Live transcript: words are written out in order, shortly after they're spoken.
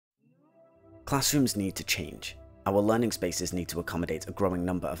Classrooms need to change. Our learning spaces need to accommodate a growing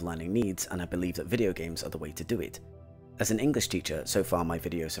number of learning needs, and I believe that video games are the way to do it. As an English teacher, so far my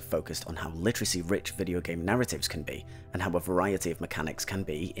videos have focused on how literacy-rich video game narratives can be, and how a variety of mechanics can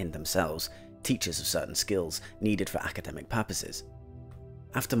be, in themselves, teachers of certain skills needed for academic purposes.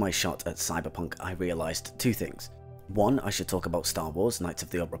 After my shot at Cyberpunk, I realised two things. One, I should talk about Star Wars: Knights of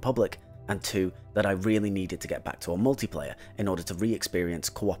the Old Republic, and two, that I really needed to get back to a multiplayer in order to re-experience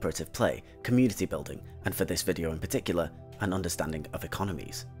cooperative play, community building, and for this video in particular, an understanding of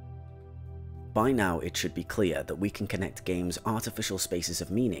economies. By now it should be clear that we can connect games' artificial spaces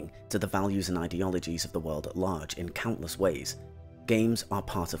of meaning to the values and ideologies of the world at large in countless ways. Games are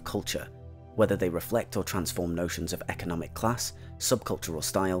part of culture. Whether they reflect or transform notions of economic class, subcultural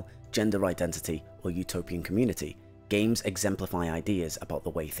style, gender identity, or utopian community, games exemplify ideas about the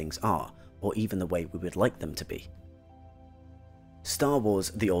way things are, or even the way we would like them to be. Star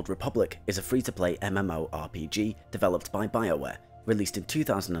Wars: The Old Republic is a free-to-play MMORPG developed by BioWare, released in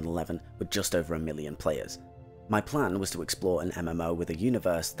 2011 with just over 1 million players. My plan was to explore an MMO with a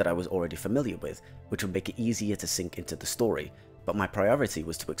universe that I was already familiar with, which would make it easier to sink into the story, but my priority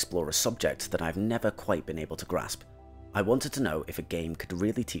was to explore a subject that I've never quite been able to grasp. I wanted to know if a game could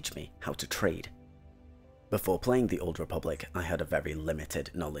really teach me how to trade. Before playing The Old Republic, I had a very limited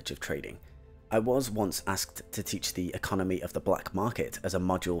knowledge of trading. I was once asked to teach the economy of the black market as a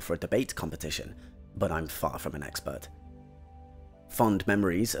module for a debate competition, but I'm far from an expert. Fond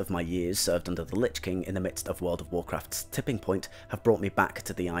memories of my years served under the Lich King in the midst of World of Warcraft's tipping point have brought me back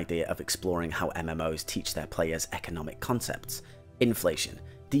to the idea of exploring how MMOs teach their players economic concepts: inflation,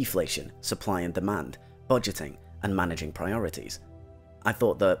 deflation, supply and demand, budgeting, and managing priorities. I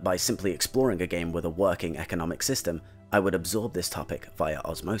thought that by simply exploring a game with a working economic system, I would absorb this topic via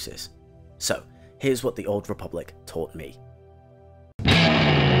osmosis. So, here's what The Old Republic taught me.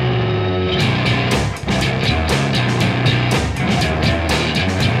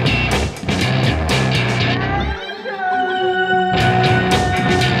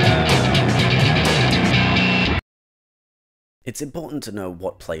 It's important to know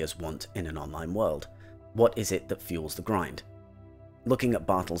what players want in an online world. What is it that fuels the grind? Looking at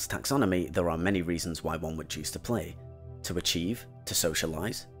Bartle's taxonomy, there are many reasons why one would choose to play: to achieve, to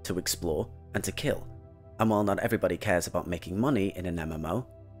socialize, to explore, and to kill. And while not everybody cares about making money in an MMO,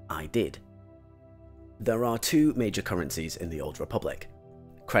 I did. There are two major currencies in the Old Republic.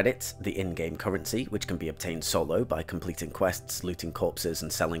 Credits, the in-game currency, which can be obtained solo by completing quests, looting corpses,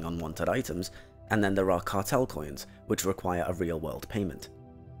 and selling unwanted items, and then there are cartel coins, which require a real-world payment.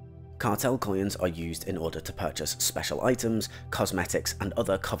 Cartel coins are used in order to purchase special items, cosmetics, and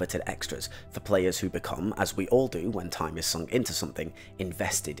other coveted extras for players who become, as we all do when time is sunk into something,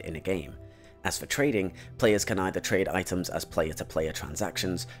 invested in a game. As for trading, players can either trade items as player-to-player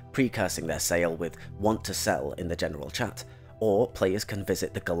transactions, precursing their sale with "want to sell" in the general chat, or players can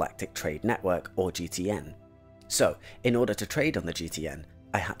visit the Galactic Trade Network, or GTN. So, in order to trade on the GTN,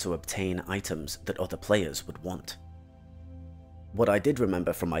 I had to obtain items that other players would want. What I did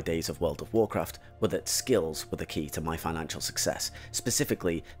remember from my days of World of Warcraft were that skills were the key to my financial success,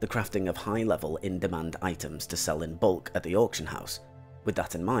 specifically the crafting of high-level in-demand items to sell in bulk at the auction house. With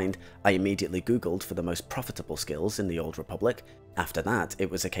that in mind, I immediately googled for the most profitable skills in the Old Republic. After that, it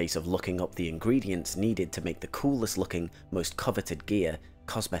was a case of looking up the ingredients needed to make the coolest looking, most coveted gear,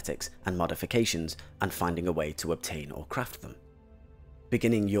 cosmetics, and modifications, and finding a way to obtain or craft them.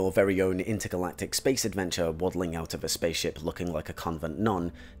 Beginning your very own intergalactic space adventure waddling out of a spaceship looking like a convent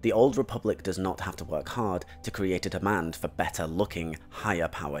nun, the Old Republic does not have to work hard to create a demand for better looking, higher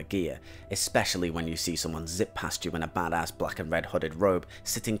power gear, especially when you see someone zip past you in a badass black and red hooded robe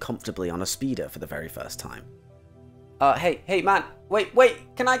sitting comfortably on a speeder for the very first time. Hey man,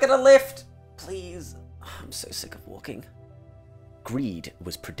 wait, can I get a lift? Please, I'm so sick of walking. Greed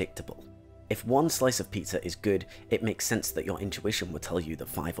was predictable. If one slice of pizza is good, it makes sense that your intuition would tell you that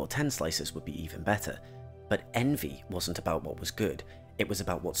 5 or 10 slices would be even better. But envy wasn't about what was good, it was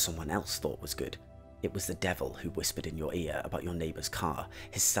about what someone else thought was good. It was the devil who whispered in your ear about your neighbour's car,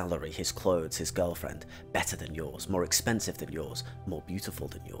 his salary, his clothes, his girlfriend, better than yours, more expensive than yours, more beautiful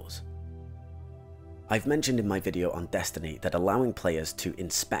than yours. I've mentioned in my video on Destiny that allowing players to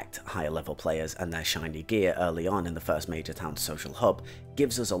inspect higher level players and their shiny gear early on in the first major town's social hub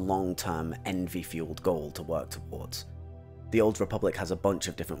gives us a long-term envy-fueled goal to work towards. The Old Republic has a bunch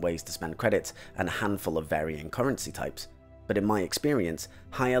of different ways to spend credits and a handful of varying currency types, but in my experience,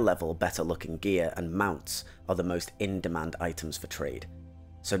 higher level, better looking gear and mounts are the most in-demand items for trade.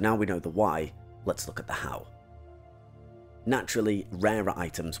 So now we know the why, let's look at the how. Naturally, rarer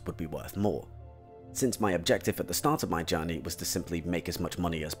items would be worth more. Since my objective at the start of my journey was to simply make as much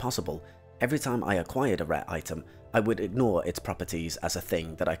money as possible, every time I acquired a rare item, I would ignore its properties as a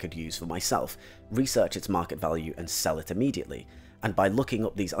thing that I could use for myself, research its market value and sell it immediately, and by looking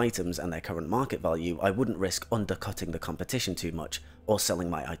up these items and their current market value, I wouldn't risk undercutting the competition too much or selling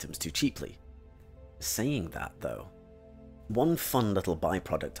my items too cheaply. Saying that though, one fun little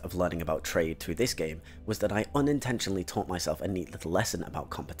byproduct of learning about trade through this game was that I unintentionally taught myself a neat little lesson about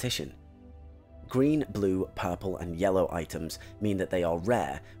competition. Green, blue, purple and yellow items mean that they are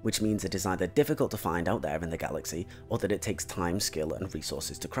rare, which means it is either difficult to find out there in the galaxy or that it takes time, skill and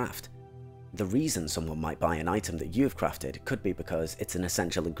resources to craft. The reason someone might buy an item that you've crafted could be because it's an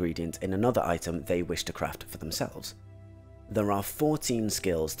essential ingredient in another item they wish to craft for themselves. There are 14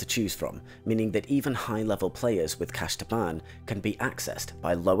 skills to choose from, meaning that even high-level players with cash to burn can be accessed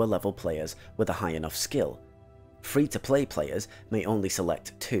by lower-level players with a high enough skill. Free-to-play players may only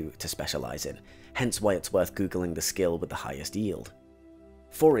select 2 to specialize in, hence why it's worth googling the skill with the highest yield.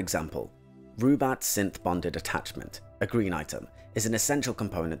 For example, Rubat Synth Bonded Attachment, a green item, is an essential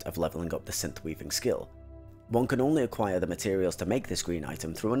component of leveling up the synth weaving skill. One can only acquire the materials to make this green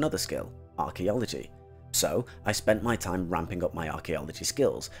item through another skill, Archaeology. So, I spent my time ramping up my archaeology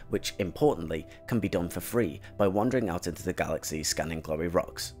skills, which, importantly, can be done for free by wandering out into the galaxy scanning glowy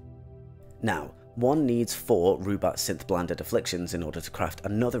rocks. Now, one needs 4 Rubat Synth Blanded Afflictions in order to craft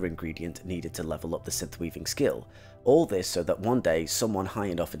another ingredient needed to level up the synth weaving skill, all this so that one day someone high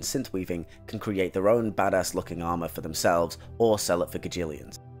enough in synth weaving can create their own badass looking armor for themselves or sell it for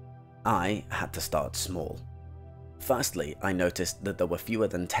gajillions. I had to start small. Firstly, I noticed that there were fewer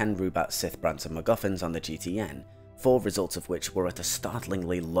than 10 Rubat Sith Branson MacGuffins on the GTN, 4 results of which were at a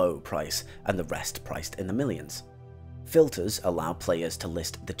startlingly low price and the rest priced in the millions. Filters allow players to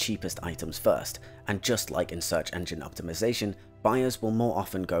list the cheapest items first, and just like in search engine optimization, buyers will more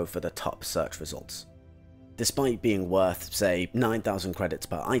often go for the top search results. Despite being worth, say, 9,000 credits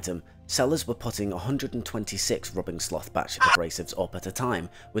per item, sellers were putting 126 rubbing sloth batch abrasives up at a time,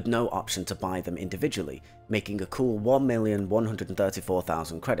 with no option to buy them individually, making a cool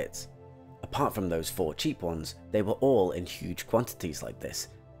 1,134,000 credits. Apart from those 4 cheap ones, they were all in huge quantities like this.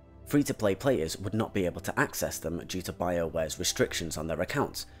 Free-to-play players would not be able to access them due to BioWare's restrictions on their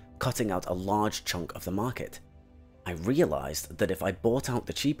accounts, cutting out a large chunk of the market. I realised that if I bought out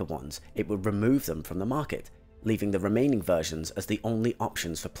the cheaper ones, it would remove them from the market, leaving the remaining versions as the only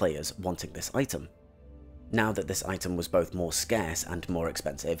options for players wanting this item. Now that this item was both more scarce and more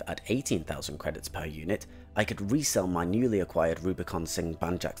expensive at 18,000 credits per unit, I could resell my newly acquired Rubicon Singh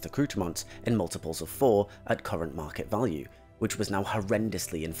Banjaxed accoutrements in multiples of 4 at current market value, which was now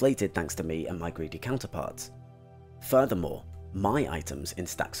horrendously inflated thanks to me and my greedy counterparts. Furthermore, my items in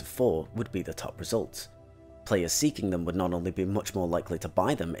stacks of 4 would be the top results. Players seeking them would not only be much more likely to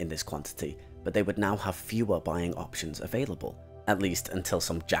buy them in this quantity, but they would now have fewer buying options available, at least until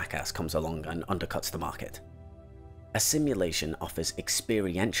some jackass comes along and undercuts the market. A simulation offers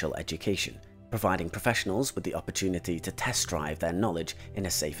experiential education, providing professionals with the opportunity to test drive their knowledge in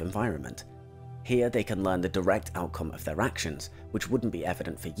a safe environment. Here they can learn the direct outcome of their actions, which wouldn't be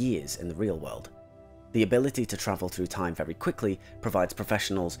evident for years in the real world. The ability to travel through time very quickly provides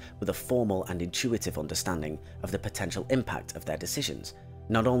professionals with a formal and intuitive understanding of the potential impact of their decisions,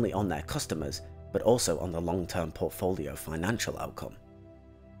 not only on their customers, but also on the long-term portfolio financial outcome.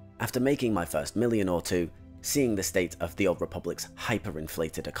 After making my first million or two, seeing the state of the Old Republic's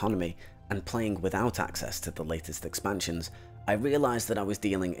hyperinflated economy, and playing without access to the latest expansions, I realised that I was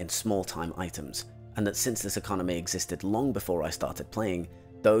dealing in small-time items, and that since this economy existed long before I started playing,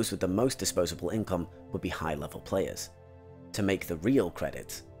 those with the most disposable income would be high-level players. To make the real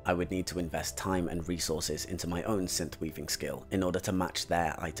credits, I would need to invest time and resources into my own synth weaving skill in order to match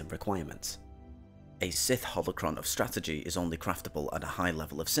their item requirements. A Sith holocron of strategy is only craftable at a high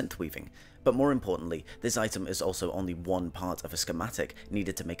level of synth weaving, but more importantly, this item is also only one part of a schematic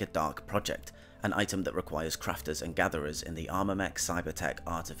needed to make a dark project, an item that requires crafters and gatherers in the armamech, cybertech,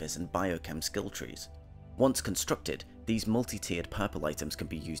 artifice and biochem skill trees. Once constructed, these multi-tiered purple items can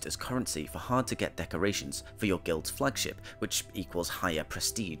be used as currency for hard-to-get decorations for your guild's flagship, which equals higher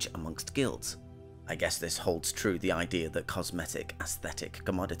prestige amongst guilds. I guess this holds true the idea that cosmetic, aesthetic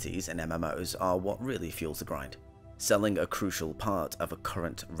commodities in MMOs are what really fuels the grind. Selling a crucial part of a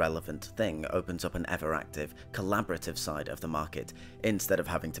current, relevant thing opens up an ever-active, collaborative side of the market, instead of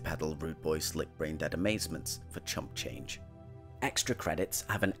having to peddle rude boy slick-brain-dead amazements for chump change. Extra Credits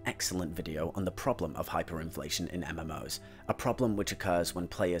have an excellent video on the problem of hyperinflation in MMOs, a problem which occurs when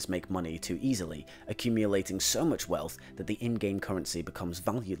players make money too easily, accumulating so much wealth that the in-game currency becomes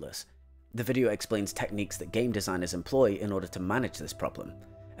valueless. The video explains techniques that game designers employ in order to manage this problem,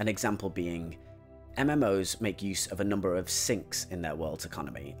 an example being MMOs make use of a number of sinks in their world's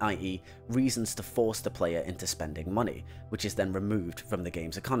economy, i.e. reasons to force the player into spending money, which is then removed from the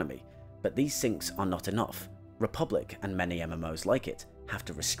game's economy. But these sinks are not enough. Republic, and many MMOs like it, have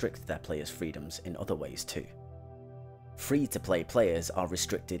to restrict their players' freedoms in other ways too. Free-to-play players are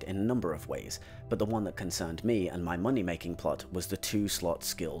restricted in a number of ways, but the one that concerned me and my money-making plot was the 2-slot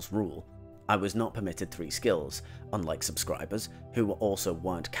skills rule. I was not permitted 3 skills, unlike subscribers, who also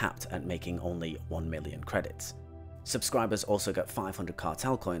weren't capped at making only 1 million credits. Subscribers also get 500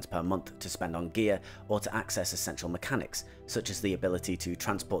 cartel coins per month to spend on gear or to access essential mechanics, such as the ability to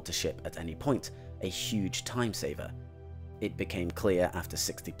transport to ship at any point, a huge time saver. It became clear after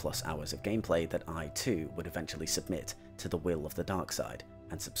 60+ hours of gameplay that I too would eventually submit to the will of the dark side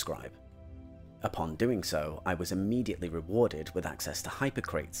and subscribe. Upon doing so, I was immediately rewarded with access to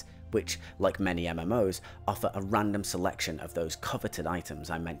hypercrates, which, like many MMOs, offer a random selection of those coveted items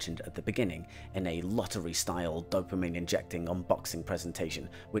I mentioned at the beginning in a lottery-style dopamine-injecting unboxing presentation,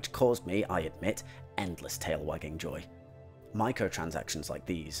 which caused me, I admit, endless tail-wagging joy. Microtransactions like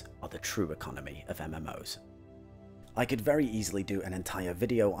these are the true economy of MMOs. I could very easily do an entire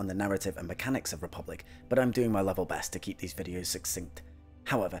video on the narrative and mechanics of Republic, but I'm doing my level best to keep these videos succinct.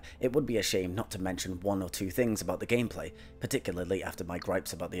 However, it would be a shame not to mention 1 or 2 things about the gameplay, particularly after my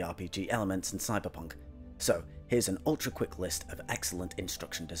gripes about the RPG elements in Cyberpunk. So, here's an ultra-quick list of excellent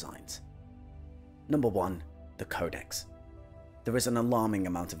instruction designs. Number 1. The Codex. There is an alarming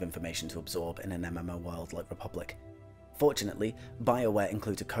amount of information to absorb in an MMO world like Republic. Fortunately, BioWare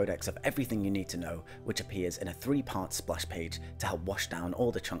includes a codex of everything you need to know, which appears in a 3-part splash page to help wash down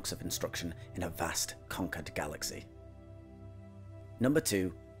all the chunks of instruction in a vast, conquered galaxy. Number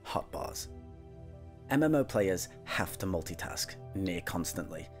 2. Hotbars. MMO players have to multitask, near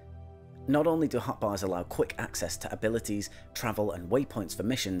constantly. Not only do hotbars allow quick access to abilities, travel and waypoints for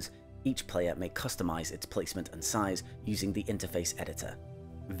missions, each player may customize its placement and size using the interface editor.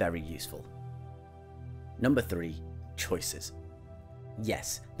 Very useful. Number 3. Choices.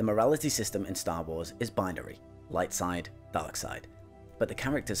 Yes, the morality system in Star Wars is binary, light side, dark side. But the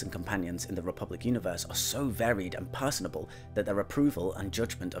characters and companions in the Republic universe are so varied and personable that their approval and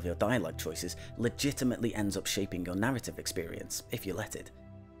judgment of your dialogue choices legitimately ends up shaping your narrative experience, if you let it.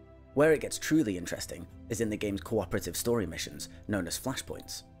 Where it gets truly interesting is in the game's cooperative story missions, known as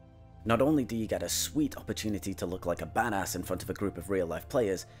flashpoints. Not only do you get a sweet opportunity to look like a badass in front of a group of real-life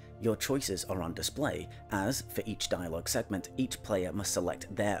players, your choices are on display as, for each dialogue segment, each player must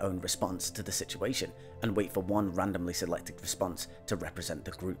select their own response to the situation and wait for one randomly selected response to represent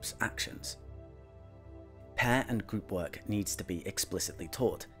the group's actions. Pair and group work needs to be explicitly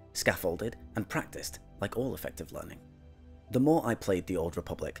taught, scaffolded, and practiced, like all effective learning. The more I played the Old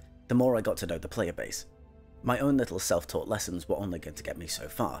Republic, the more I got to know the player base. My own little self-taught lessons were only going to get me so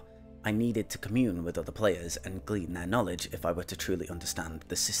far. I needed to commune with other players and glean their knowledge if I were to truly understand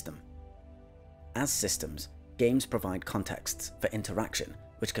the system. As systems, games provide contexts for interaction,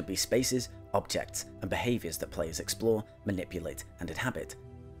 which can be spaces, objects, and behaviours that players explore, manipulate, and inhabit.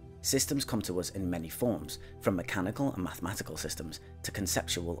 Systems come to us in many forms, from mechanical and mathematical systems to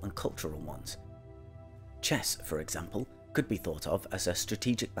conceptual and cultural ones. Chess, for example, could be thought of as a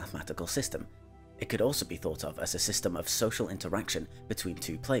strategic mathematical system. It could also be thought of as a system of social interaction between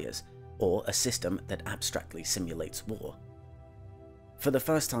 2 players, or a system that abstractly simulates war. For the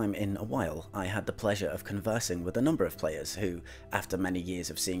first time in a while, I had the pleasure of conversing with a number of players who, after many years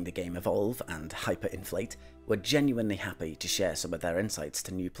of seeing the game evolve and hyperinflate, were genuinely happy to share some of their insights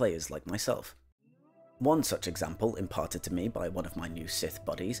to new players like myself. One such example, imparted to me by one of my new Sith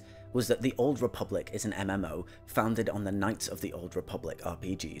buddies, was that the Old Republic is an MMO founded on the Knights of the Old Republic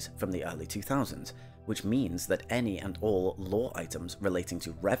RPGs from the early 2000s, which means that any and all lore items relating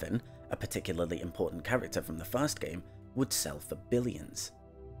to Revan, a particularly important character from the first game, would sell for billions.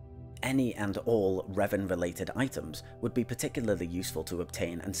 Any and all Revan-related items would be particularly useful to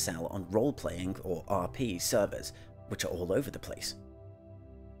obtain and sell on role-playing or RP servers, which are all over the place.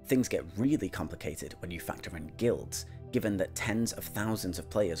 Things get really complicated when you factor in guilds, given that tens of thousands of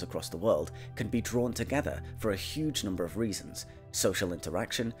players across the world can be drawn together for a huge number of reasons: social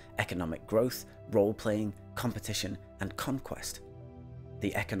interaction, economic growth, role-playing, competition, and conquest.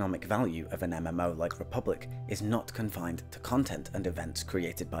 The economic value of an MMO like Republic is not confined to content and events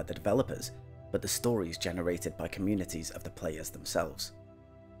created by the developers, but the stories generated by communities of the players themselves.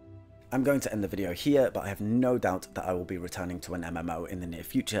 I'm going to end the video here, but I have no doubt that I will be returning to an MMO in the near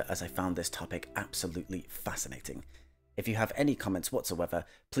future, as I found this topic absolutely fascinating. If you have any comments whatsoever,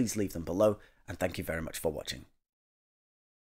 please leave them below, and thank you very much for watching.